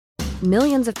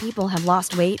Millions of people have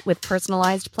lost weight with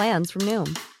personalized plans from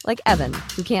Noom. Like Evan,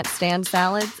 who can't stand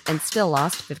salads and still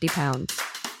lost 50 pounds.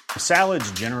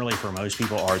 Salads generally for most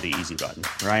people are the easy button,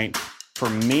 right? For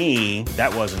me,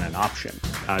 that wasn't an option.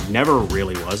 I never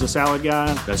really was a salad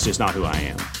guy. That's just not who I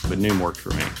am. But Noom worked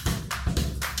for me.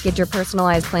 Get your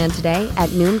personalized plan today at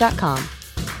Noom.com.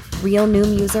 Real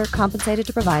Noom user compensated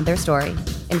to provide their story.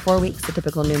 In 4 weeks, the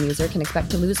typical Noom user can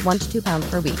expect to lose 1 to 2 pounds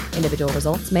per week. Individual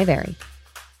results may vary.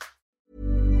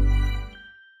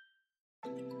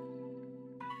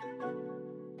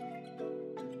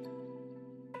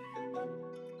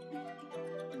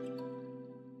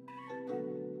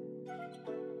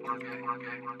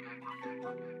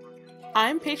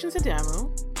 I'm Patience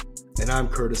Adamu. And I'm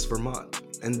Curtis Vermont.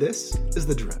 And this is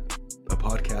The Drip, a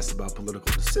podcast about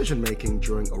political decision-making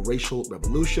during a racial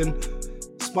revolution,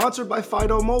 sponsored by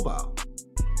Fido Mobile.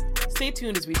 Stay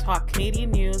tuned as we talk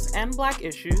Canadian news and Black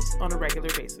issues on a regular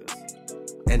basis.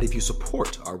 And if you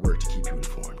support our work to keep you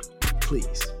informed,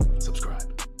 please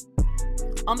subscribe.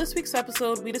 On this week's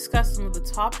episode, we discuss some of the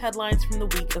top headlines from the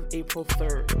week of April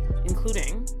 3rd,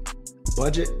 including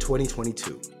Budget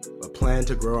 2022, a plan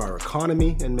to grow our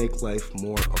economy and make life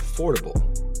more affordable.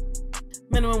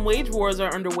 Minimum wage wars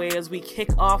are underway as we kick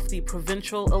off the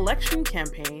provincial election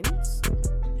campaigns.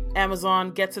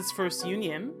 Amazon gets its first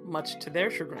union, much to their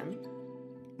chagrin.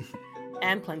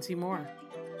 And plenty more.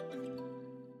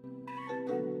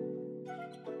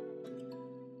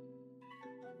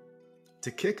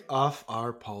 To kick off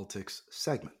our politics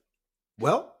segment.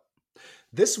 Well,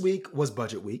 this week was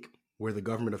Budget Week, where the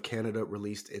Government of Canada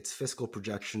released its fiscal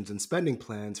projections and spending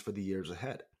plans for the years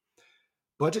ahead.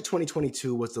 Budget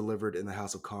 2022 was delivered in the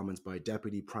House of Commons by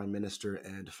Deputy Prime Minister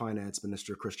and Finance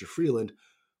Minister Chrystia Freeland,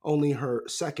 only her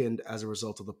second as a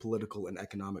result of the political and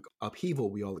economic upheaval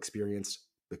we all experienced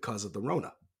because of the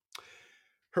Rona.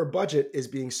 Her budget is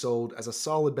being sold as a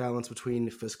solid balance between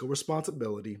fiscal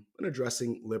responsibility and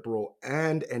addressing Liberal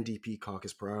and NDP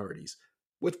caucus priorities,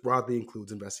 which broadly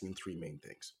includes investing in three main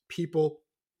things: people,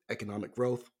 economic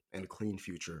growth, and a clean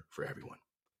future for everyone.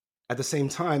 At the same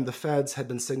time, the feds had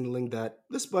been signaling that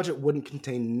this budget wouldn't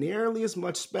contain nearly as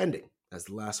much spending as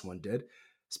the last one did,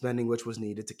 spending which was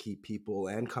needed to keep people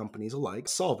and companies alike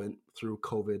solvent through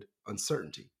COVID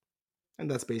uncertainty.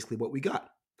 And that's basically what we got.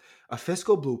 A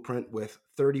fiscal blueprint with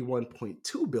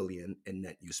 $31.2 billion in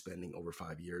net new spending over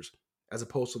 5 years, as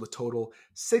opposed to the total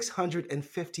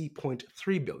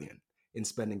 $650.3 billion in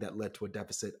spending that led to a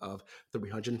deficit of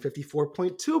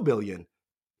 $354.2 billion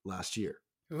last year.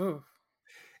 Ooh.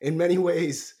 In many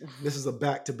ways, this is a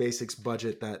back-to-basics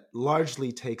budget that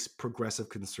largely takes progressive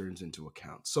concerns into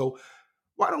account. So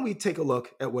why don't we take a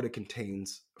look at what it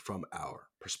contains from our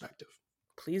perspective?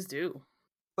 Please do.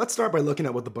 Let's start by looking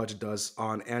at what the budget does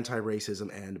on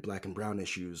anti-racism and Black and Brown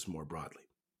issues more broadly.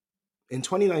 In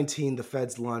 2019, the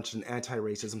feds launched an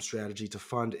anti-racism strategy to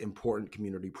fund important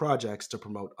community projects to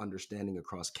promote understanding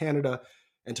across Canada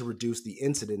and to reduce the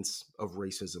incidence of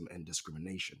racism and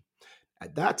discrimination.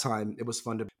 At that time, it was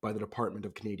funded by the Department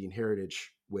of Canadian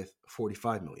Heritage with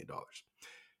 $45 million.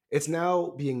 It's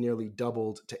now being nearly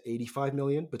doubled to $85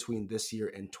 million between this year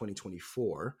and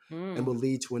 2024, and will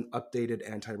lead to an updated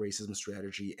anti-racism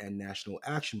strategy and national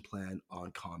action plan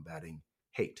on combating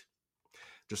hate.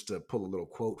 Just to pull a little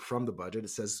quote from the budget, it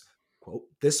says, quote,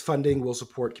 "This funding will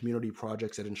support community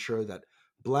projects that ensure that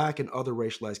Black and other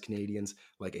racialized Canadians,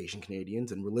 like Asian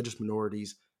Canadians and religious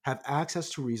minorities, have access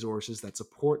to resources that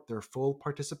support their full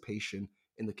participation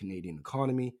in the Canadian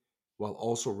economy, while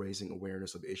also raising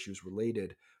awareness of issues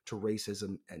related to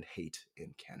racism and hate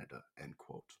in Canada," end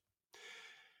quote.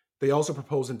 They also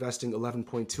propose investing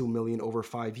 $11.2 million over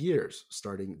 5 years,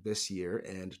 starting this year,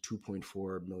 and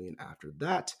 $2.4 million after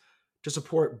that, to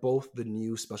support both the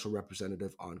new Special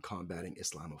Representative on combating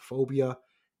Islamophobia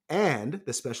and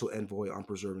the Special Envoy on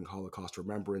preserving Holocaust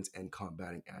remembrance and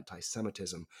combating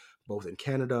anti-Semitism, both in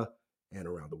Canada and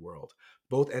around the world.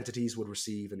 Both entities would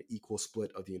receive an equal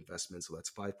split of the investment, so that's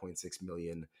 $5.6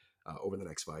 million over the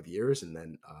next 5 years, and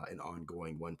then an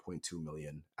ongoing $1.2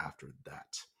 million after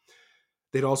that.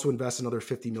 They'd also invest another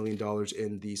 $50 million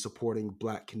in the Supporting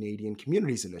Black Canadian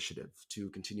Communities Initiative to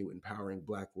continue empowering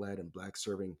Black-led and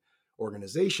Black-serving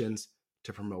organizations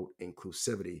to promote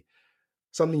inclusivity.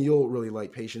 Something you'll really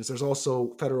like, Patience. There's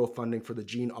also federal funding for the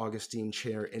Jean Augustine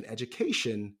Chair in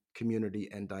Education, Community,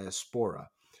 and Diaspora.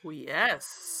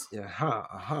 Yes.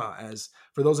 As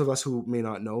for those of us who may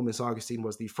not know, Ms. Augustine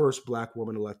was the first Black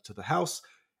woman elected to the House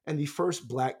and the first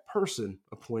Black person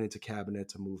appointed to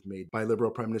cabinet, a move made by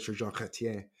Liberal Prime Minister Jean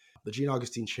Chrétien. The Jean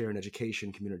Augustine Chair in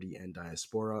Education, Community and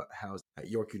Diaspora, housed at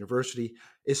York University,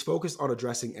 is focused on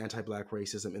addressing anti-Black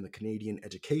racism in the Canadian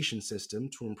education system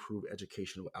to improve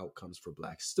educational outcomes for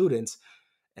Black students,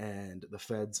 and the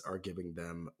feds are giving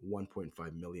them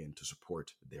 $1.5 million to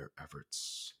support their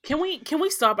efforts. Can we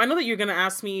stop? I know that you're going to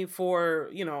ask me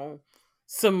for,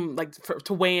 some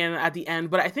to weigh in at the end,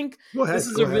 but I think this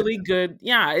is really good.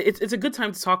 Yeah, it's a good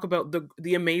time to talk about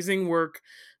the amazing work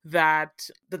that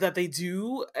they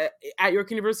do at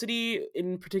York University,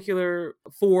 in particular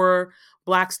for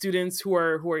Black students who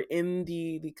are in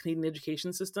the Canadian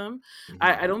education system. Mm-hmm.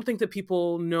 I don't think that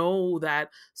people know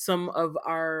that some of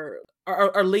our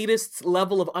latest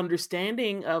level of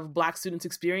understanding of Black students'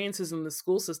 experiences in the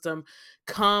school system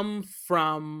come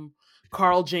from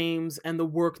Carl James and the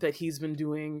work that he's been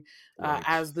doing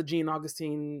as the Jean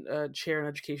Augustine Chair in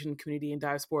Education, Community and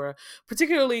Diaspora.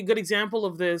 Particularly a good example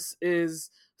of this is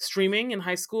streaming in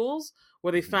high schools,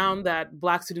 where they found that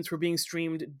Black students were being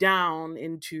streamed down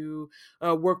into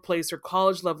workplace or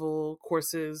college level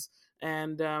courses,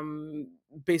 and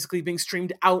basically being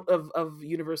streamed out of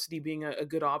university being a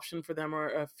good option for them, or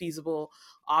a feasible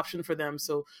option for them.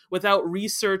 So without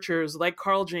researchers like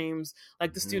Carl James,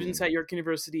 like the students at York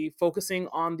University focusing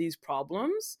on these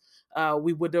problems,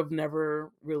 we would have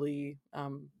never really,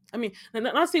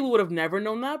 not say we would have never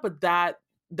known that, but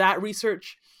that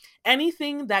research,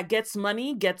 anything that gets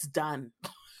money gets done.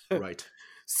 Right.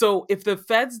 So if the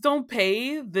feds don't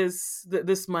pay this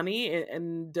money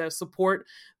and support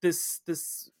this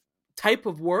type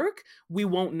of work, we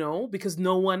won't know, because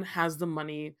no one has the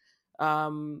money.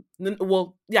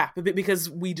 Because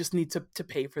we just need to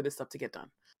pay for this stuff to get done.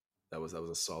 That was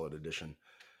a solid addition.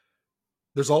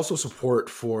 There's also support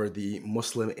for the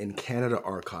Muslim in Canada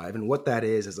archive, and what that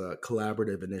is a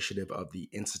collaborative initiative of the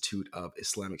Institute of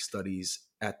Islamic Studies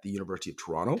at the University of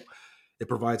Toronto. It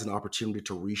provides an opportunity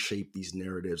to reshape these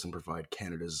narratives and provide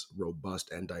Canada's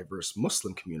robust and diverse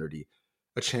Muslim community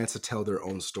a chance to tell their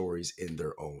own stories in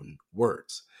their own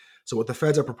words. So what the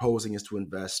feds are proposing is to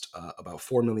invest about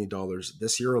 $4 million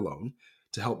this year alone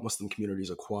to help Muslim communities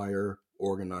acquire,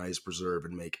 organize, preserve,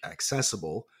 and make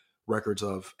accessible records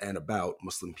of and about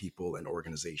Muslim people and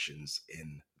organizations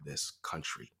in this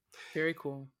country. Very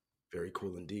cool. Very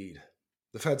cool indeed.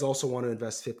 The feds also want to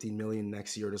invest $15 million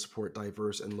next year to support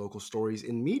diverse and local stories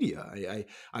in media.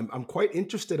 I'm quite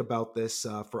interested about this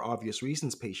for obvious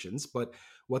reasons, patients, but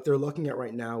what they're looking at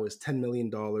right now is $10 million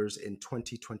in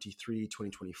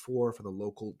 2023-2024 for the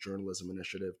Local Journalism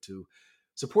Initiative to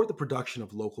support the production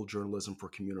of local journalism for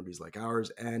communities like ours,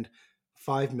 and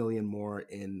 $5 million more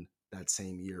in that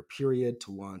same year period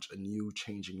to launch a new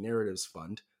Changing Narratives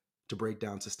Fund to break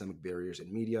down systemic barriers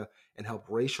in media and help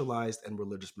racialized and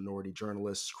religious minority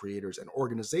journalists, creators, and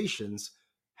organizations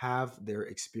have their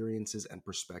experiences and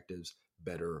perspectives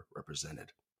better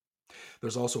represented.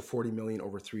 There's also $40 million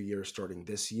over 3 years starting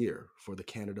this year for the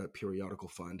Canada Periodical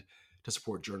Fund to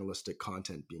support journalistic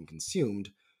content being consumed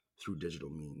through digital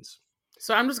means.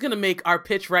 So I'm just going to make our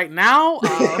pitch right now.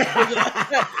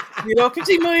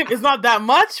 $15 million is not that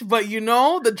much, but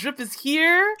the drip is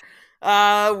here.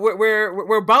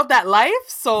 We're about that life,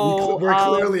 so we're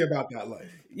clearly about that life.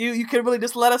 You can really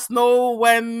just let us know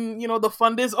when the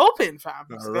fund is open, fam.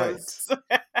 All right.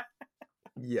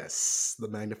 Yes, the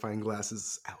magnifying glass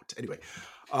is out. Anyway,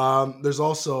 there's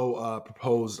also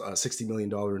proposed $60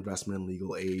 million investment in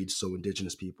legal aid, so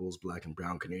Indigenous peoples, Black and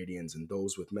Brown Canadians, and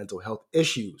those with mental health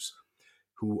issues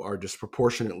who are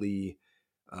disproportionately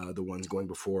the ones going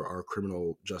before our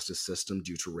criminal justice system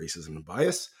due to racism and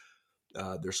bias.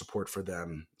 Their support for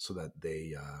them so that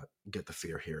they get the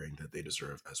fair hearing that they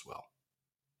deserve as well.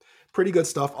 Pretty good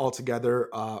stuff altogether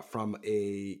from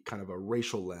a kind of a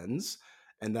racial lens.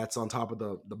 And that's on top of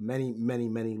the many, many,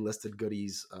 many listed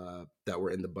goodies that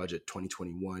were in the budget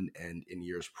 2021 and in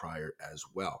years prior as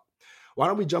well. Why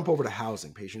don't we jump over to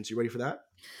housing? Patients, you ready for that?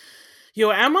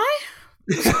 Yo, am I?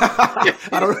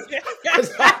 I don't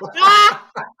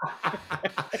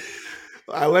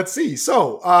let's see.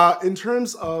 So in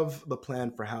terms of the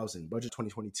plan for housing, Budget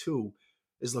 2022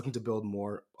 is looking to build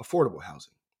more affordable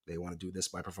housing. They want to do this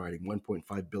by providing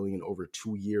 $1.5 billion over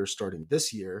 2 years starting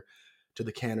this year to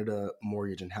the Canada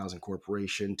Mortgage and Housing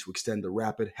Corporation to extend the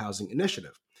Rapid Housing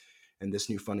Initiative. And this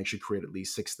new funding should create at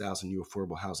least 6,000 new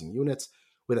affordable housing units,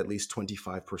 with at least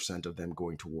 25% of them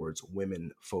going towards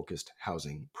women-focused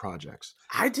housing projects.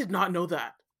 I did not know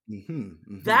that.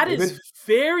 That is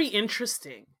very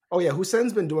interesting. Oh yeah,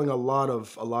 Hussein's been doing a lot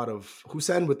of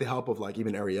Hussein with the help of like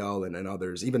even Ariel and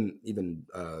others, even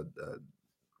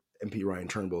MP Ryan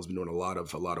Turnbull has been doing a lot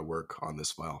of work on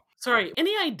this file. Sorry,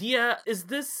 any idea, is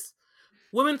this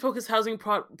women-focused housing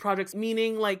projects,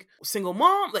 meaning like single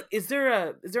mom? Like, is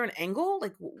there an angle?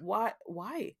 Like, why?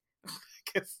 I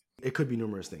guess. It could be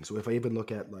numerous things. So if I even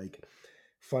look at like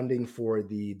funding for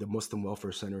the Muslim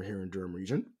Welfare Center here in Durham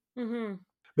region, Mm-hmm.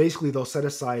 basically they'll set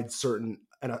aside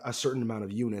a certain amount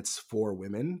of units for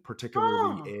women,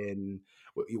 particularly Oh, in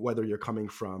whether you're coming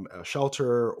from a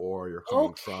shelter or you're coming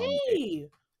okay.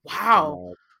 from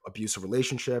Wow. a abusive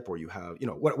relationship, or you have,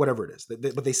 whatever it is.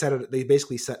 But they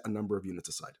basically set a number of units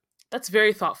aside. That's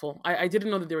very thoughtful. I didn't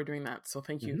know that they were doing that. So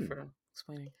thank you Mhm. for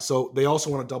explaining. So they also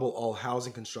want to double all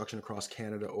housing construction across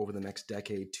Canada over the next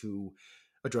decade to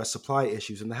address supply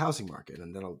issues in the housing market.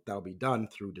 And that'll be done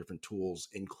through different tools,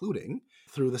 including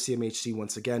through the CMHC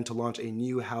once again to launch a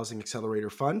new housing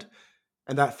accelerator fund.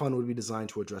 And that fund would be designed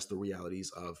to address the realities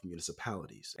of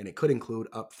municipalities. And it could include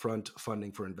upfront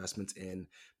funding for investments in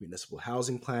municipal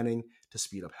housing planning to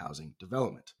speed up housing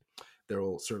development. There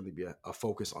will certainly be a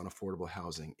focus on affordable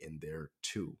housing in there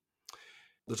too.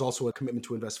 There's also a commitment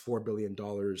to invest $4 billion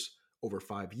over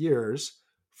 5 years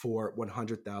for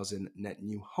 100,000 net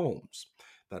new homes.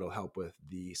 That'll help with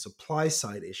the supply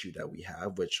side issue that we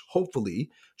have, which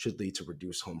hopefully should lead to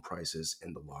reduced home prices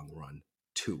in the long run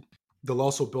too. They'll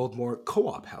also build more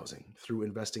co-op housing through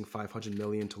investing $500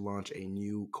 million to launch a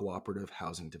new cooperative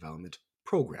housing development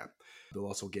program. They'll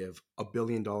also give $1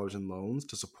 billion in loans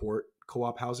to support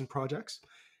co-op housing projects.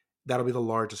 That'll be the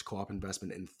largest co-op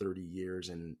investment in 30 years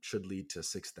and should lead to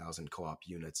 6,000 co-op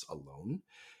units alone.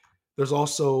 There's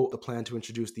also a plan to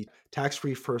introduce the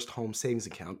tax-free first home savings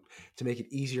account to make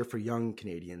it easier for young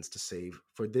Canadians to save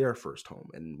for their first home.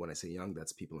 And when I say young,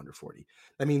 that's people under 40.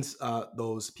 That means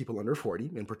those people under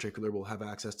 40 in particular will have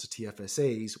access to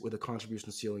TFSAs with a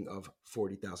contribution ceiling of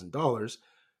 $40,000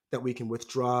 that we can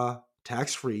withdraw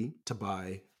tax-free to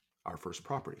buy our first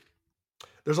property.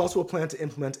 There's also a plan to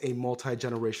implement a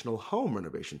multi-generational home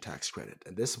renovation tax credit.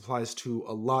 And this applies to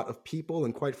a lot of people.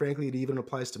 And quite frankly, it even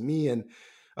applies to me. And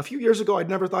a few years ago, I'd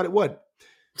never thought it would.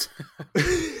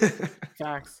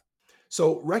 Facts.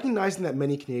 So recognizing that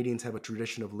many Canadians have a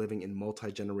tradition of living in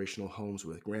multi-generational homes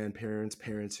with grandparents,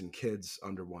 parents, and kids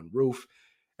under one roof,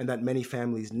 and that many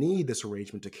families need this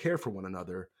arrangement to care for one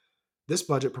another, this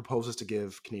budget proposes to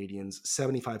give Canadians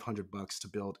 $7,500 to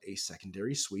build a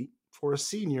secondary suite for a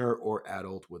senior or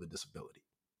adult with a disability.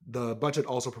 The budget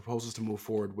also proposes to move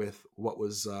forward with what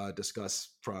was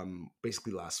discussed from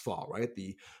basically last fall, right?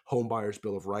 The Home Buyers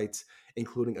Bill of Rights,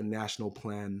 including a national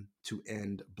plan to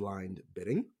end blind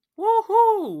bidding.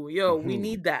 Woohoo! Yo, we Mhm.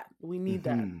 need that. We need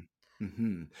that.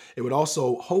 It would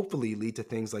also hopefully lead to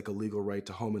things like a legal right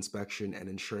to home inspection and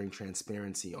ensuring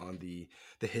transparency on the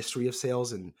history of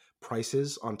sales and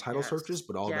prices on title Yes. searches,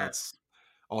 but Yes.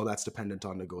 all that's dependent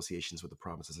on negotiations with the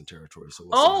provinces and territories. So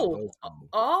we'll see how those go.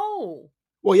 Oh.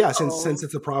 Well, yeah, since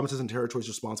it's the provinces and territories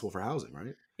responsible for housing,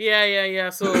 right? Yeah.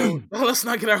 So let's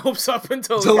not get our hopes up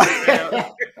until So, we get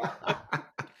there.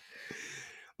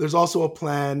 there's also a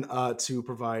plan to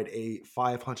provide a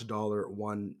 $500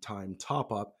 one-time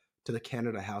top-up to the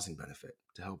Canada Housing Benefit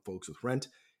to help folks with rent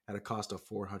at a cost of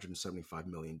 $475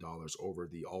 million over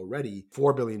the already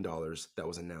 $4 billion that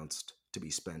was announced to be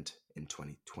spent in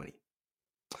 2020.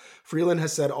 Freeland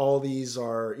has said all these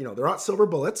are, they're not silver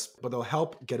bullets, but they'll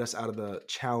help get us out of the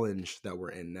challenge that we're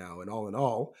in now. And all in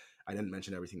all, I didn't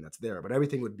mention everything that's there, but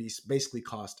everything would be basically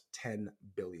cost $10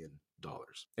 billion.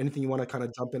 Anything you want to kind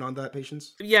of jump in on that,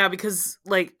 Patience? Yeah, because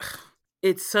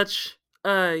it's such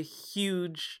a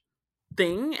huge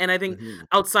thing, and I think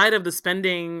outside of the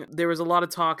spending, there was a lot of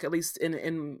talk, at least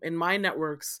in my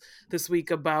networks this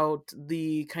week, about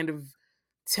the kind of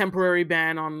temporary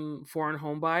ban on foreign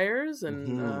home buyers,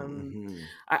 and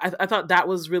I thought that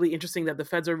was really interesting that the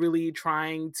feds are really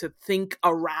trying to think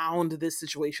around this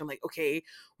situation. Like, okay,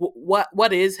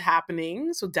 what is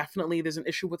happening? So definitely there's an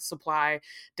issue with supply.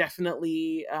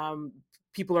 Definitely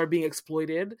people are being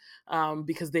exploited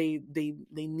because they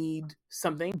need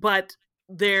something, but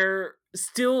there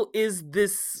still is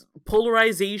this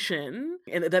polarization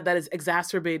and that is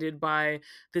exacerbated by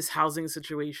this housing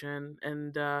situation.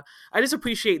 And I just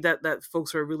appreciate that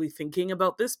folks are really thinking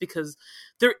about this, because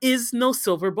there is no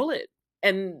silver bullet.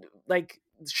 And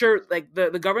sure,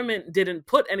 the government didn't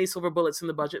put any silver bullets in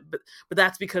the budget, but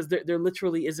that's because there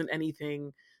literally isn't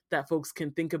anything that folks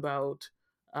can think about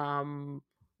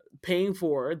paying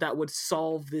for that would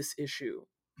solve this issue.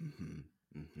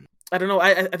 I don't know.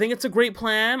 I think it's a great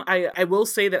plan. I will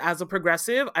say that as a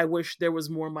progressive, I wish there was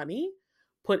more money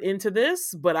put into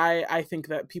this, but I think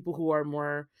that people who are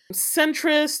more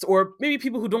centrist, or maybe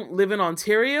people who don't live in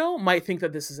Ontario, might think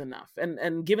that this is enough.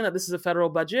 And given that this is a federal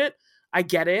budget, I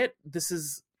get it. This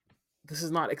is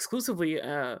not exclusively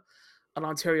an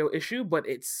Ontario issue, but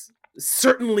it's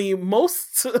certainly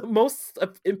most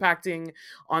impacting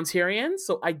Ontarians.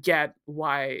 So I get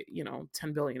why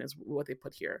 10 billion is what they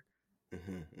put here.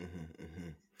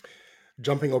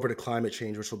 Jumping over to climate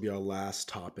change, which will be our last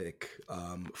topic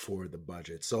for the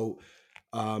budget. So,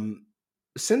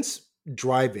 since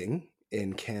driving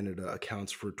in Canada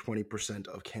accounts for 20%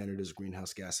 of Canada's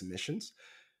greenhouse gas emissions,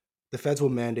 the feds will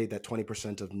mandate that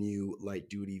 20% of new light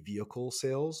duty vehicle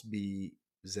sales be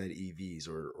ZEVs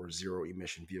or zero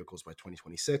emission vehicles by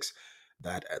 2026,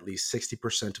 that at least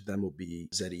 60% of them will be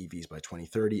ZEVs by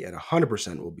 2030, and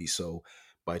 100% will be so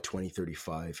by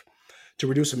 2035. To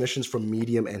reduce emissions from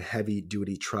medium and heavy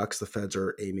duty trucks, the feds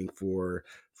are aiming for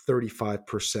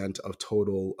 35% of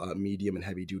total medium and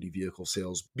heavy duty vehicle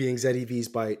sales being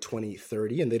ZEVs by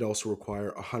 2030. And they'd also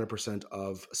require 100%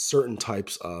 of certain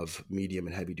types of medium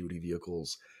and heavy duty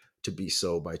vehicles to be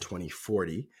so by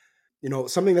 2040.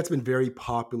 Something that's been very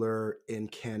popular in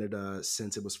Canada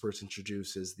since it was first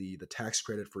introduced is the tax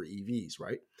credit for EVs,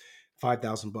 right?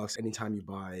 $5,000 anytime you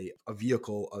buy a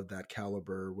vehicle of that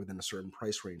caliber within a certain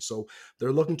price range. So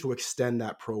they're looking to extend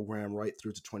that program right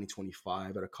through to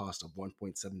 2025 at a cost of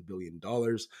 $1.7 billion.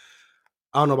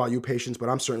 I don't know about you, patients, but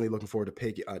I'm certainly looking forward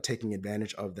to taking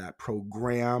advantage of that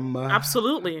program.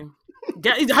 Absolutely.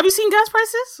 Have you seen gas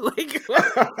prices? Like,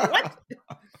 what?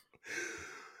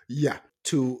 Yeah.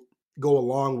 To go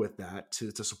along with that,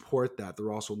 to support that,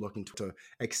 they're also looking to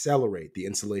accelerate the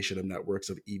installation of networks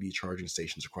of EV charging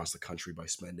stations across the country by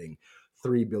spending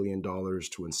 $3 billion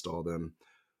to install them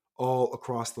all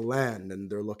across the land.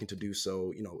 And they're looking to do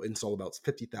so, install about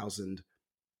 50,000,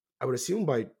 I would assume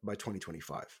by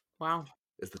 2025. Wow.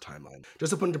 Is the timeline.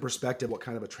 Just to put into perspective what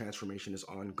kind of a transformation is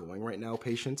ongoing right now,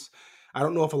 patients. I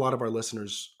don't know if a lot of our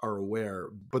listeners are aware,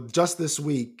 but just this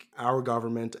week, our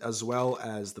government, as well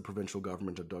as the provincial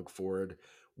government of Doug Ford,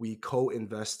 we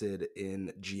co-invested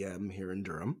in GM here in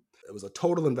Durham. It was a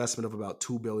total investment of about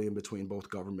 $2 billion between both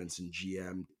governments and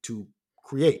GM to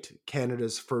create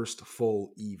Canada's first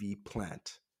full EV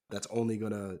plant that's only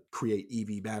going to create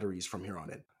EV batteries from here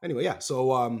on in. Anyway, yeah,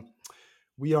 so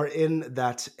we are in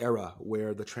that era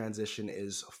where the transition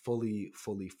is fully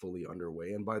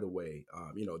underway. And by the way,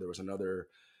 there was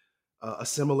a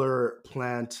similar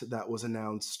plant that was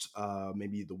announced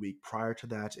maybe the week prior to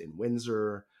that in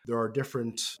Windsor. There are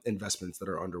different investments that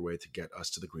are underway to get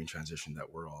us to the green transition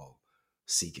that we're all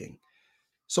seeking.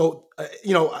 So,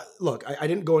 look, I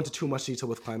didn't go into too much detail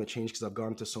with climate change because I've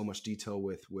gone into so much detail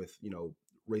with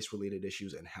race-related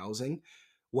issues and housing.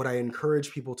 What I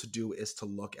encourage people to do is to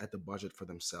look at the budget for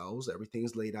themselves.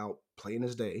 Everything's laid out plain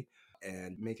as day,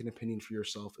 and make an opinion for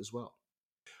yourself as well.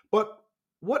 But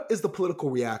what is the political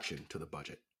reaction to the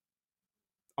budget?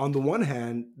 On the one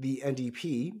hand, the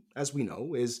NDP, as we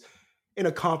know, is in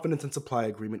a confidence and supply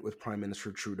agreement with Prime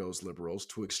Minister Trudeau's Liberals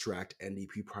to extract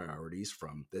NDP priorities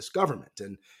from this government.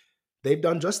 And they've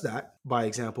done just that, by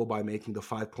example, by making the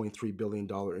 $5.3 billion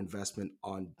investment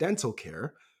on dental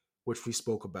care, which we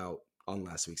spoke about on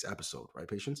last week's episode, right,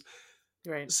 patients?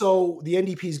 Right. So the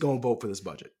NDP is going to vote for this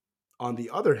budget. On the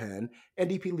other hand,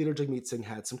 NDP leader Jagmeet Singh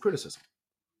had some criticism,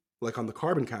 like on the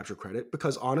carbon capture credit,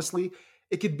 because honestly,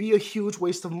 it could be a huge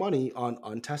waste of money on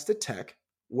untested tech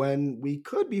when we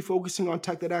could be focusing on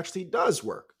tech that actually does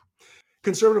work.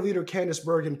 Conservative leader Candice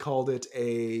Bergen called it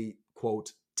a,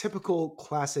 quote, typical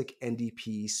classic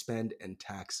NDP spend and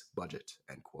tax budget,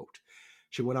 end quote.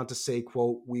 She went on to say,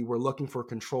 quote, we were looking for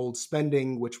controlled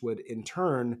spending, which would in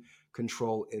turn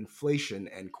control inflation,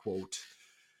 end quote.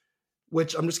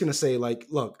 Which I'm just going to say, like,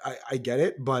 look, I get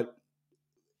it, but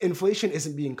inflation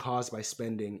isn't being caused by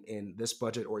spending in this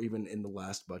budget or even in the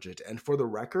last budget. And for the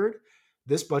record,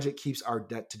 this budget keeps our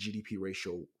debt to GDP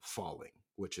ratio falling,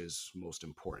 which is most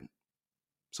important.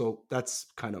 So that's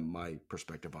kind of my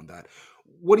perspective on that.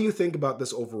 What do you think about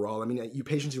this overall? I mean, you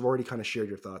patients, you've already kind of shared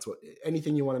your thoughts.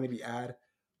 Anything you want to maybe add?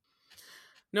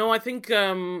 No, I think,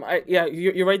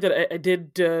 you're right that I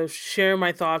did share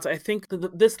my thoughts. I think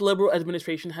this Liberal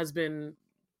administration has been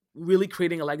really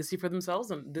creating a legacy for themselves,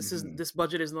 and this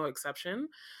budget is no exception.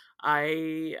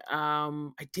 I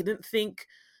didn't think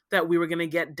that we were going to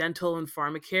get dental and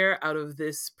pharmacare out of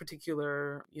this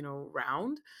particular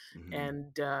round,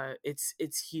 and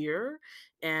it's here.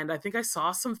 And I think I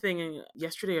saw something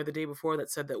yesterday or the day before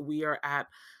that said that we are at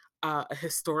a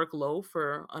historic low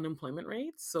for unemployment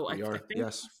rates. So I think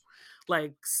yes,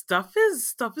 like stuff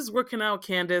is working out.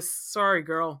 Candace, sorry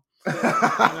girl.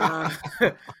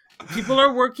 People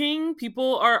are working.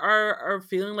 People are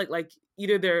feeling like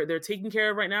either they're taken care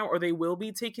of right now or they will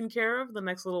be taken care of the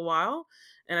next little while.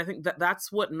 And I think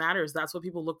that's what matters. That's what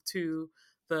people look to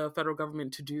the federal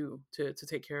government to do to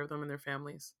take care of them and their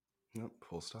families. Yep,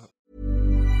 full stop.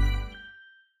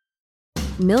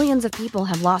 Millions of people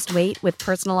have lost weight with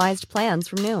personalized plans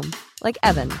from Noom, like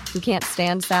Evan, who can't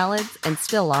stand salads and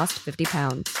still lost 50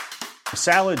 pounds.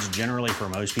 Salads generally for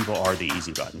most people are the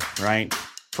easy button, right?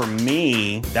 For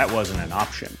me, that wasn't an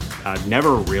option. I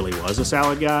never really was a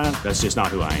salad guy. That's just not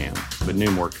who I am. But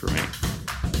Noom worked for me.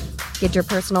 Get your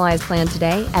personalized plan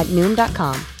today at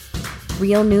Noom.com.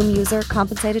 Real Noom user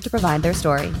compensated to provide their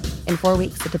story. In 4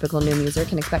 weeks, the typical Noom user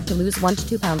can expect to lose 1 to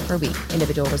 2 pounds per week.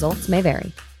 Individual results may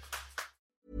vary.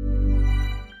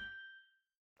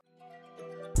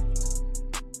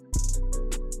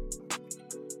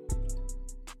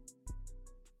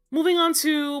 Moving on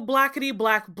to Blackity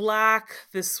Black Black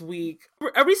this week.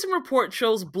 A recent report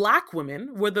shows Black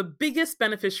women were the biggest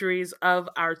beneficiaries of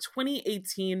our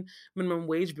 2018 minimum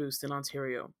wage boost in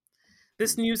Ontario.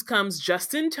 This news comes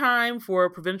just in time for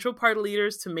provincial party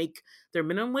leaders to make their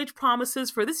minimum wage promises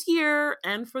for this year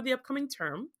and for the upcoming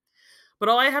term. But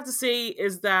all I have to say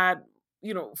is that,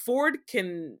 Ford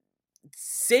can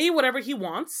say whatever he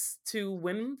wants to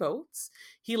win votes.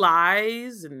 He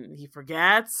lies and he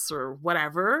forgets or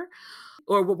whatever.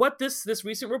 Or what this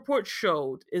recent report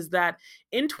showed is that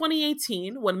in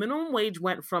 2018, when minimum wage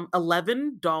went from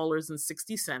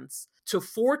 $11.60 to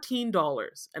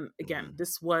 $14, and again,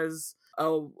 this was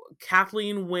a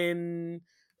Kathleen Wynne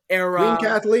era. Queen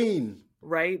Kathleen.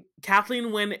 Right?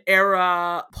 Kathleen Wynne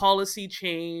era policy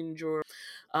change, or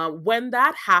when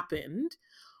that happened,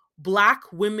 Black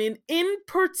women in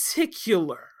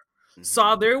particular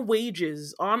saw their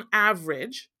wages on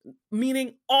average,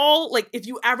 meaning if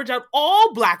you average out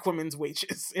all Black women's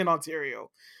wages in Ontario,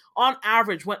 on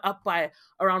average went up by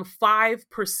around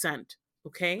 5%.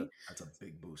 Okay? That's a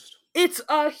big boost. It's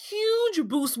a huge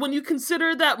boost when you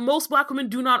consider that most Black women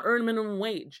do not earn minimum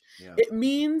wage. Yeah. It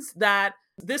means that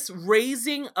this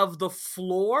raising of the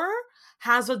floor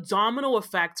has a domino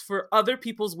effect for other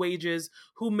people's wages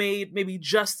who made maybe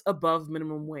just above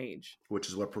minimum wage. Which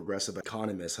is what progressive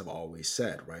economists have always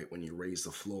said, right? When you raise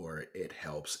the floor, it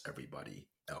helps everybody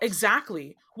else.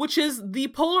 Exactly. Which is the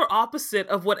polar opposite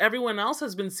of what everyone else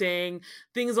has been saying.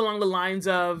 Things along the lines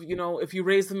of, if you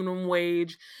raise the minimum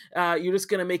wage, you're just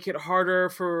going to make it harder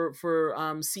for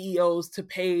CEOs to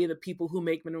pay the people who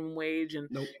make minimum wage. And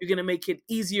You're going to make it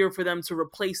easier for them to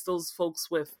replace those folks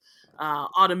with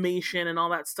automation and all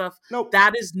that stuff.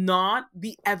 That is not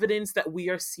the evidence that we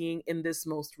are seeing in this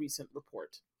most recent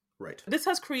report. Right. This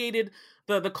has created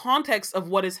the context of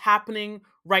what is happening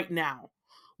right now,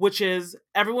 which is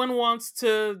everyone wants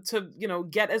to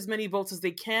get as many votes as they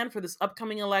can for this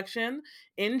upcoming election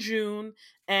in June.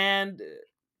 And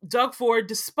Doug Ford,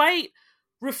 despite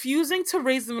refusing to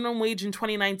raise the minimum wage in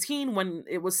 2019 when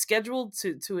it was scheduled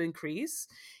to increase,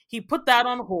 he put that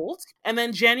on hold. And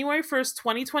then January 1st,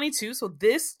 2022, so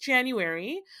this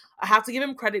January, I have to give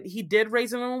him credit, he did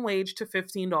raise the minimum wage to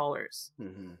 $15.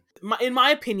 Mm-hmm. In my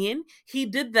opinion, he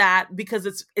did that because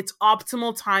it's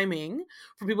optimal timing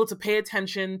for people to pay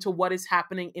attention to what is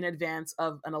happening in advance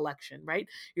of an election, right?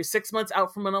 You're 6 months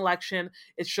out from an election.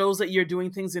 It shows that you're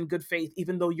doing things in good faith,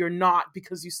 even though you're not,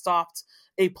 because you stopped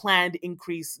a planned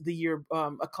increase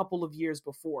a couple of years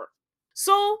before.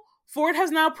 So Ford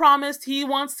has now promised he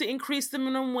wants to increase the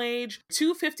minimum wage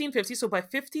to $15.50, so by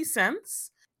 50 cents,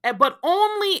 but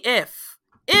only if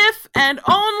and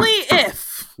only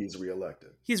if he's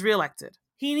reelected.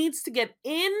 He needs to get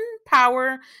in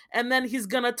power, and then he's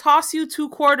gonna toss you 2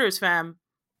 quarters, fam.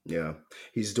 Yeah,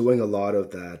 he's doing a lot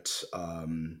of that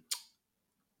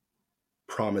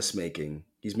promise making.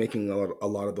 He's making a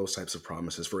lot of those types of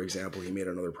promises. For example, he made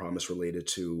another promise related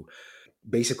to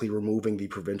basically removing the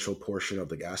provincial portion of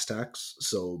the gas tax.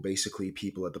 So basically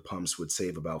people at the pumps would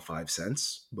save about 5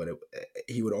 cents, but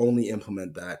he would only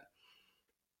implement that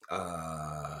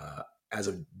as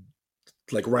of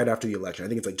right after the election. I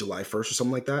think it's July 1st or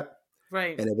something like that.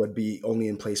 Right. And it would be only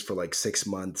in place for 6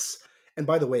 months. And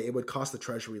by the way, it would cost the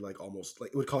treasury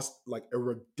it would cost a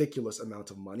ridiculous amount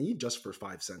of money just for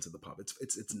 5 cents at the pump.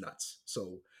 It's nuts.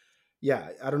 So yeah,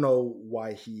 I don't know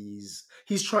why he's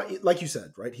trying, like you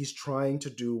said, right? He's trying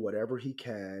to do whatever he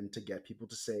can to get people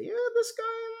to say, yeah, this guy,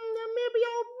 maybe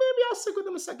I'll stick with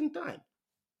him a second time.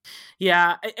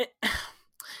 Yeah.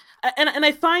 And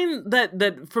I find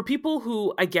that for people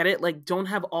who, I get it, don't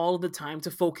have all the time to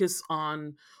focus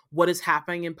on what is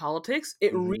happening in politics,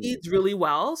 it reads really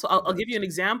well. So I'll give you an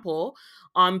example.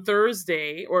 On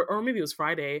Thursday, or maybe it was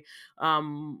Friday,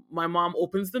 my mom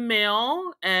opens the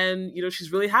mail and,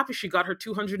 she's really happy she got her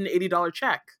 $280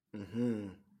 check.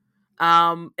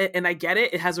 Mm-hmm. And I get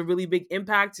it. It has a really big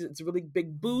impact. It's a really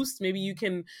big boost. Maybe you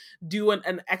can do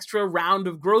an extra round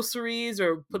of groceries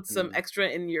or put some extra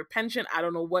in your pension. I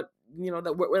don't know what,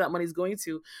 where that money's going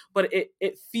to, but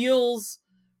it feels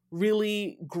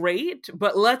really great,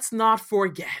 but let's not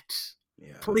forget,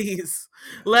 Yeah. please,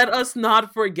 let us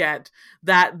not forget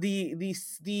that the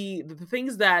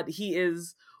things that he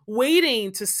is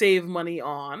waiting to save money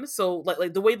on. So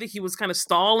like the way that he was kind of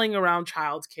stalling around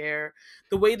childcare,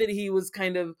 the way that he was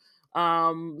kind of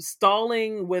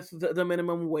stalling with the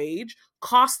minimum wage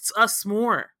costs us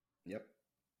more. Yep.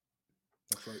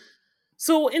 That's right.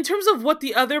 So, in terms of what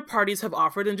the other parties have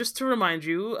offered, and just to remind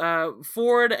you,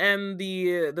 Ford and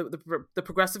the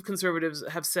progressive conservatives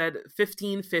have said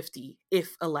 15.50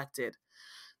 if elected.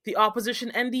 The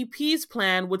opposition NDP's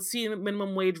plan would see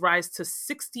minimum wage rise to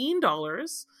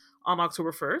 $16 on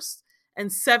October 1st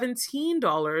and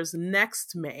 $17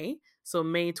 next May, so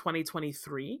May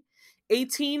 2023,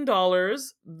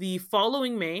 $18 the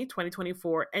following May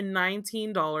 2024, and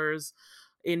 $19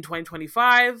 in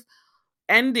 2025,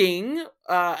 ending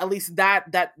at least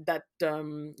that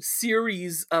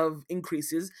series of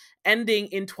increases ending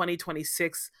in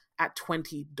 2026 at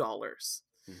 $20.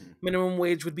 Mm-hmm. Minimum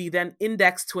wage would be then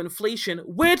indexed to inflation,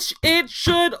 which it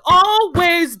should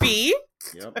always be.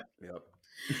 Yep.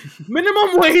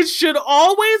 Minimum wage should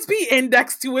always be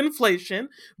indexed to inflation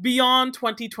beyond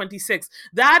 2026.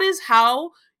 That is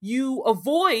how you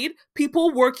avoid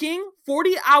people working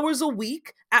 40 hours a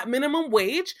week at minimum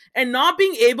wage and not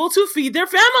being able to feed their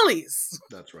families.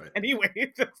 That's right.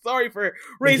 Anyway, sorry for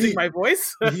raising my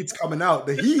voice. The heat's coming out.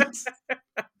 The heat.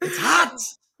 It's hot.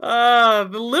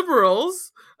 The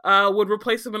Liberals would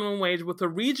replace the minimum wage with a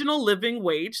regional living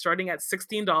wage starting at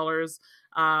 $16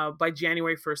 by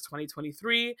January 1st,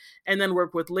 2023, and then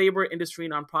work with labor, industry,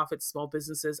 nonprofits, small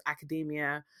businesses,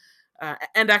 academia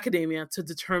to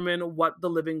determine what the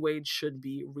living wage should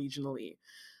be regionally.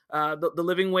 The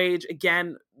living wage,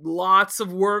 again, lots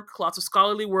of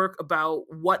scholarly work about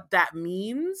what that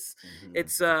means. Mm-hmm.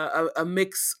 It's a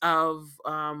mix of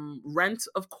rent,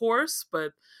 of course,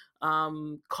 but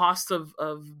cost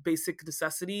of basic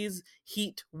necessities,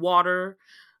 heat, water,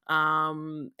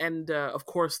 and of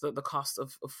course the cost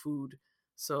of food.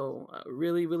 So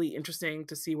really, really interesting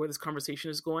to see where this conversation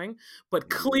is going.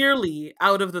 But clearly,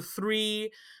 out of the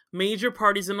three major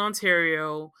parties in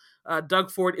Ontario, Doug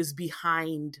Ford is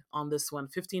behind on this one.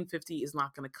 15.50 is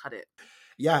not going to cut it.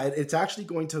 Yeah, it's actually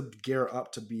going to gear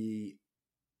up to be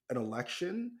an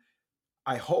election,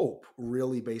 I hope,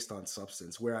 really based on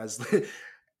substance. Whereas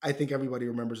I think everybody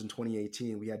remembers in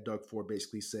 2018, we had Doug Ford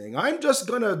basically saying, I'm just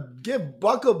going to give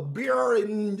Buck a beer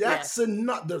and that's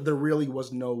enough. There really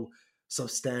was no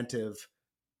substantive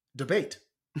debate.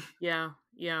 Yeah.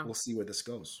 We'll see where this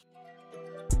goes.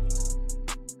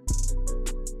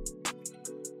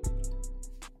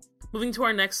 Moving to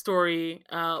our next story,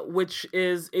 which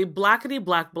is a black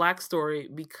story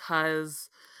because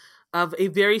of a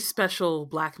very special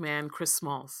Black man, Chris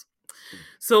Smalls.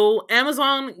 So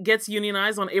Amazon gets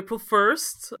unionized on April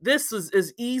 1st. This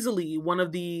is easily one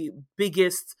of the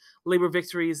biggest labor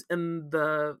victories in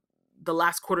the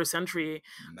last quarter century.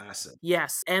 Massive.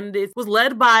 Yes. And it was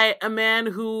led by a man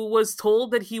who was told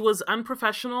that he was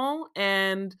unprofessional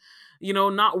and,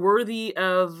 not worthy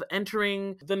of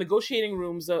entering the negotiating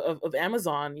rooms of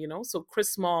Amazon, So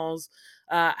Chris Smalls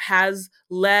has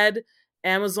led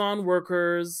Amazon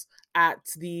workers at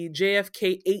the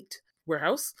JFK 8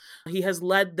 warehouse. He has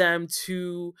led them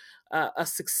to a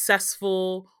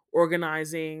successful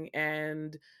organizing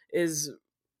and is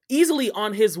easily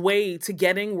on his way to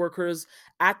getting workers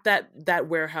at that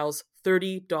warehouse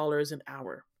 $30 an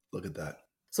hour. Look at that.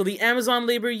 So the Amazon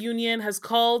Labor Union has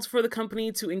called for the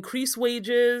company to increase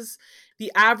wages.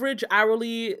 The average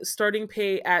hourly starting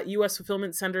pay at U.S.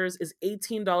 fulfillment centers is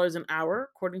 $18 an hour,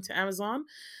 according to Amazon.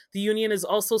 The union is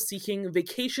also seeking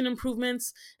vacation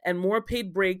improvements and more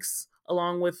paid breaks,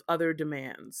 along with other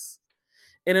demands.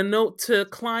 In a note to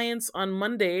clients on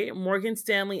Monday, Morgan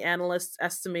Stanley analysts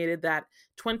estimated that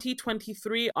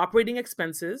 2023 operating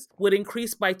expenses would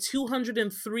increase by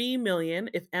 $203 million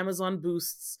if Amazon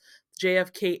boosts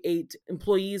JFK 8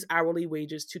 employees' hourly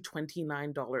wages to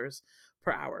 $29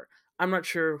 per hour. I'm not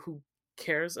sure who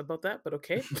cares about that, but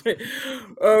okay.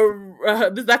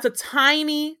 That's a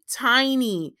tiny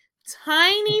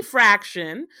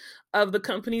fraction of the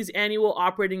company's annual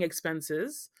operating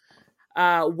expenses,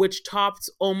 which topped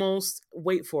almost,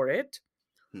 wait for it,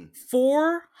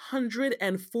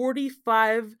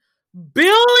 $445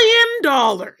 billion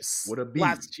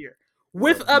last year.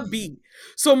 With a B.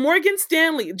 So Morgan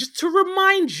Stanley, just to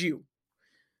remind you,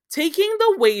 taking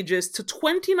the wages to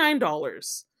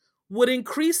 $29 would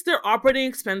increase their operating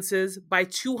expenses by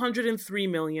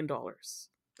 $203 million.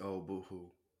 Oh,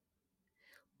 boo-hoo.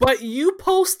 But you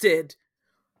posted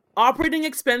operating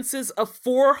expenses of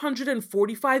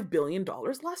 $445 billion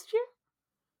last year?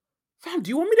 Fam, do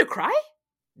you want me to cry?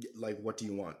 Like, what do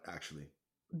you want, actually?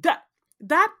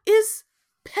 That is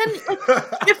penny. Like,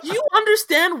 if you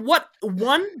understand what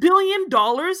 $1 billion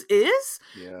is,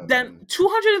 then man.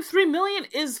 203 million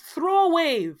is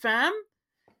throwaway, fam.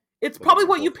 It's probably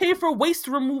what you pay for waste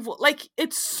removal. Like,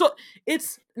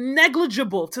 it's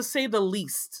negligible, to say the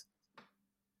least.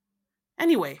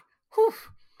 Anyway, whew.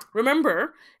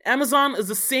 Remember, Amazon is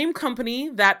the same company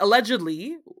that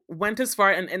allegedly went as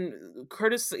far, and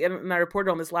Curtis and I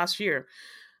reported on this last year,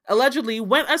 allegedly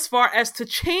went as far as to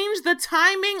change the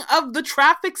timing of the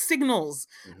traffic signals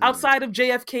outside of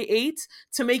JFK 8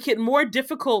 to make it more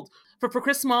difficult for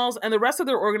Chris Smalls and the rest of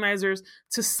their organizers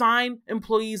to sign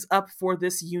employees up for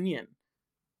this union.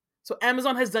 So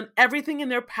Amazon has done everything in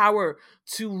their power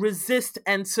to resist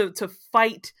and to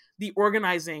fight the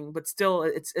organizing, but still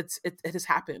it has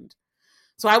happened.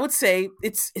 So I would say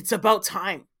it's about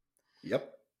time.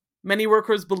 Yep. Many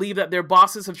workers believe that their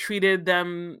bosses have treated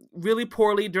them really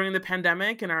poorly during the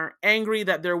pandemic and are angry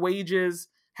that their wages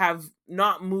have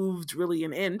not moved really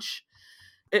an inch.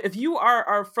 If you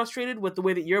are frustrated with the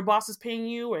way that your boss is paying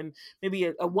you and maybe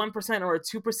a 1% or a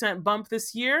 2% bump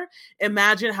this year,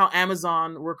 imagine how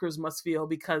Amazon workers must feel,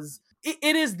 because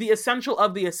it is the essential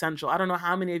of the essential. I don't know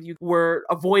how many of you were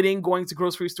avoiding going to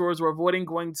grocery stores or avoiding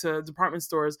going to department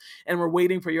stores and were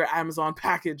waiting for your Amazon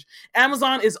package.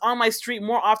 Amazon is on my street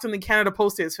more often than Canada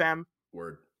Post is, fam.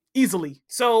 Word. Easily.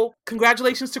 So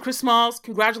congratulations to Chris Smalls.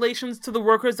 Congratulations to the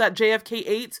workers at JFK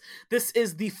 8. This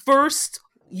is the first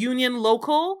union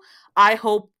local. I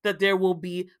hope that there will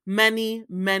be many,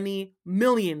 many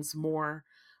millions more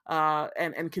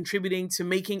and contributing to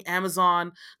making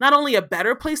Amazon not only a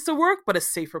better place to work, but a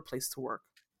safer place to work.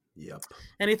 Yep.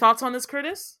 Any thoughts on this,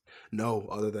 Curtis? No,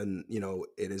 other than,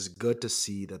 it is good to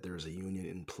see that there's a union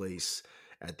in place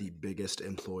at the biggest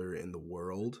employer in the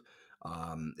world.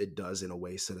 It does, in a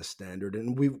way, set a standard.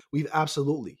 And we've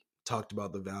absolutely talked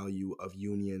about the value of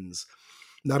unions,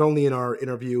 not only in our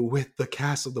interview with the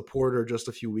cast of The Porter just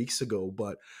a few weeks ago,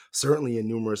 but certainly in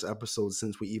numerous episodes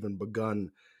since we even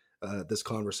begun this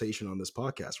conversation on this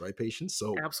podcast, right, Patience?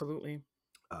 So absolutely,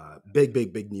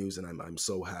 big news, and I'm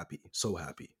so happy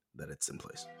that it's in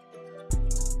place.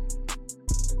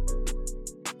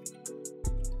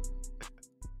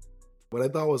 What I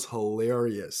thought was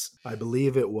hilarious, I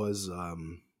believe it was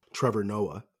Trevor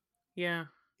Noah. Yeah,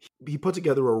 he put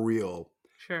together a reel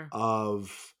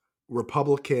of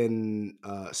Republican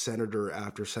senator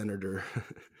after senator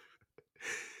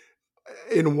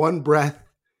in one breath.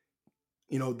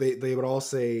 They would all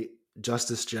say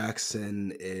Justice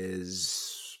Jackson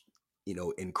is,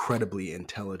 incredibly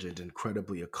intelligent,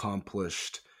 incredibly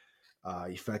accomplished,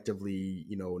 effectively,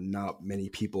 not many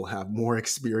people have more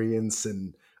experience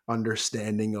and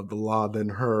understanding of the law than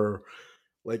her.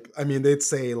 They'd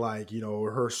say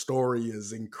her story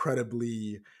is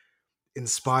incredibly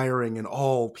inspiring and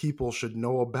all people should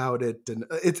know about it, and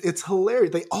it's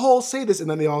hilarious. They all say this, and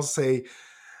then they all say,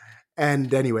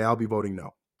 and anyway, I'll be voting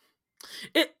no.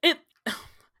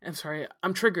 I'm sorry,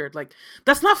 I'm triggered.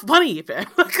 That's not funny.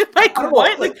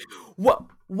 What? What?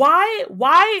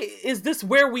 Why is this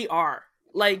where we are?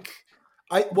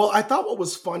 I thought what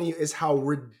was funny is how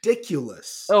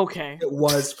ridiculous it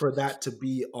was for that to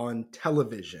be on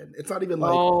television. It's not even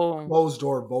closed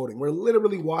door voting. We're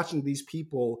literally watching these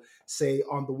people say,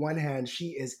 on the one hand, she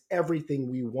is everything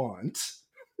we want.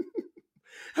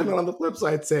 And then on the flip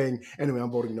side saying, anyway, I'm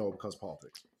voting no because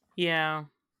politics. Yeah.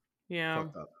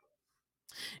 Fucked up.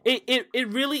 It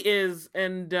really is.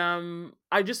 And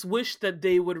I just wish that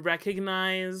they would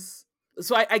recognize.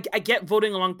 So I get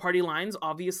voting along party lines,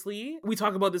 obviously. We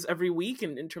talk about this every week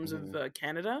in terms of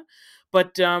Canada.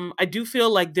 But I do feel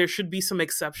like there should be some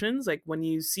exceptions. Like when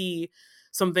you see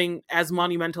something as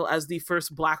monumental as the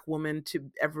first Black woman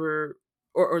to ever,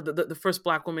 or the first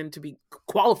Black woman to be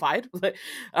qualified,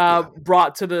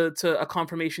 brought to a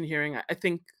confirmation hearing, I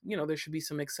think, there should be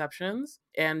some exceptions.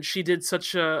 And she did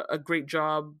such a great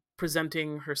job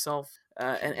presenting herself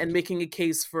and making a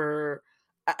case for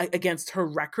against her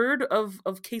record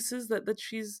of cases that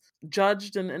she's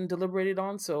judged and deliberated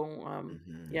on. So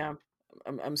yeah,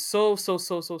 I'm so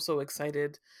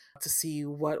excited to see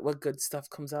what good stuff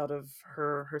comes out of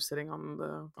her sitting on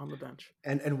the bench.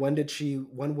 And when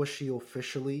was she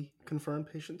officially confirmed,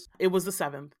 Patience? It was the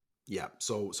 7th. Yeah,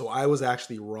 so I was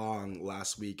actually wrong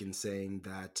last week in saying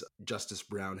that Justice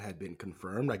Brown had been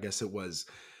confirmed. I guess it was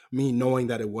me knowing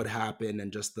that it would happen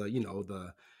and just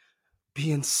the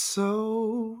being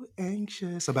so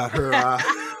anxious about her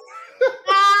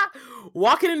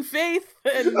walking in faith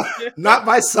and not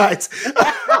by sight.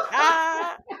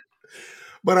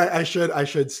 But I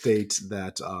should state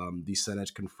that the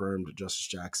Senate confirmed Justice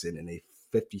Jackson in a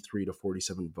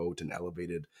 53-47 vote and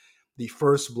elevated the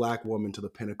first Black woman to the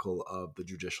pinnacle of the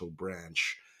judicial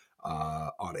branch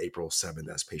on April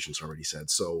 7th, as Patience already said.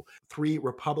 So 3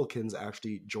 Republicans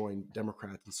actually joined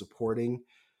Democrats in supporting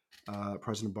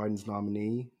President Biden's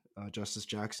nominee, Justice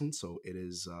Jackson. So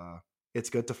it's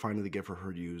good to finally give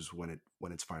her dues when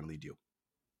it's finally due.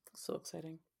 So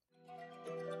exciting.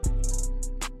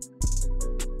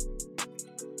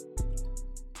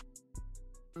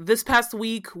 This past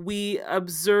week, we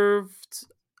observed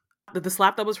the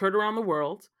slap that was heard around the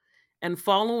world. And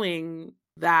following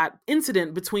that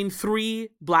incident between 3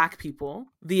 Black people,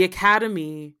 the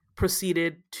Academy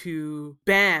proceeded to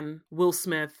ban Will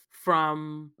Smith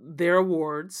from their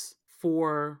awards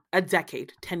for a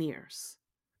decade, 10 years.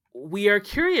 We are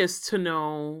curious to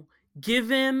know,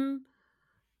 given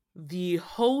the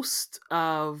host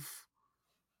of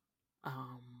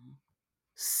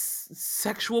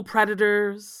sexual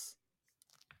predators,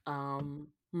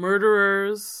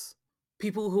 murderers,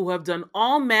 people who have done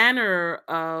all manner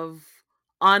of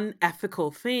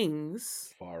unethical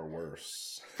things. Far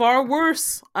worse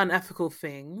Unethical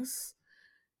things,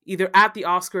 either at the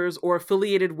Oscars or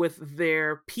affiliated with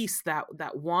their piece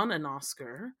that won an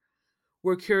Oscar.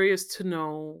 We're curious to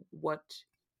know what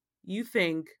you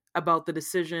think about the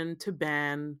decision to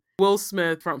ban Will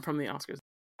Smith from the Oscars.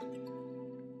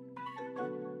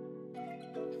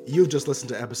 You've just listened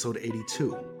to episode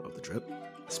 82 of The Drip,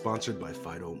 sponsored by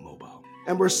Fido Mobile.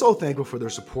 And we're so thankful for their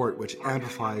support, which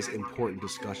amplifies important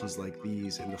discussions like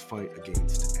these in the fight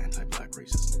against anti-Black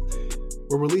racism.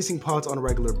 We're releasing pods on a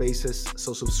regular basis,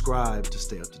 so subscribe to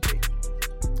stay up to date.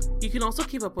 You can also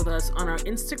keep up with us on our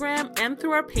Instagram and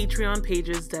through our Patreon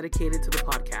pages dedicated to the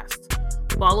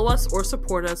podcast. Follow us or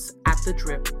support us at The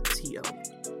Drip TO.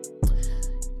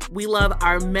 We love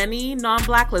our many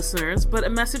non-Black listeners, but a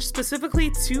message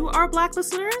specifically to our Black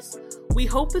listeners: we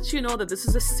hope that you know that this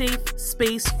is a safe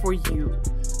space for you.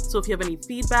 So if you have any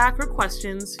feedback or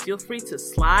questions, feel free to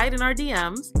slide in our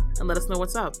DMs and let us know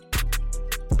what's up.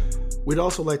 We'd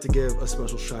also like to give a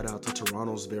special shout out to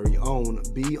Toronto's very own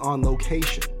Be On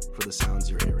Location for the sounds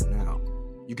you're hearing now.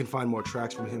 You can find more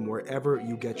tracks from him wherever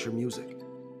you get your music.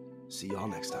 See y'all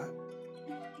next time.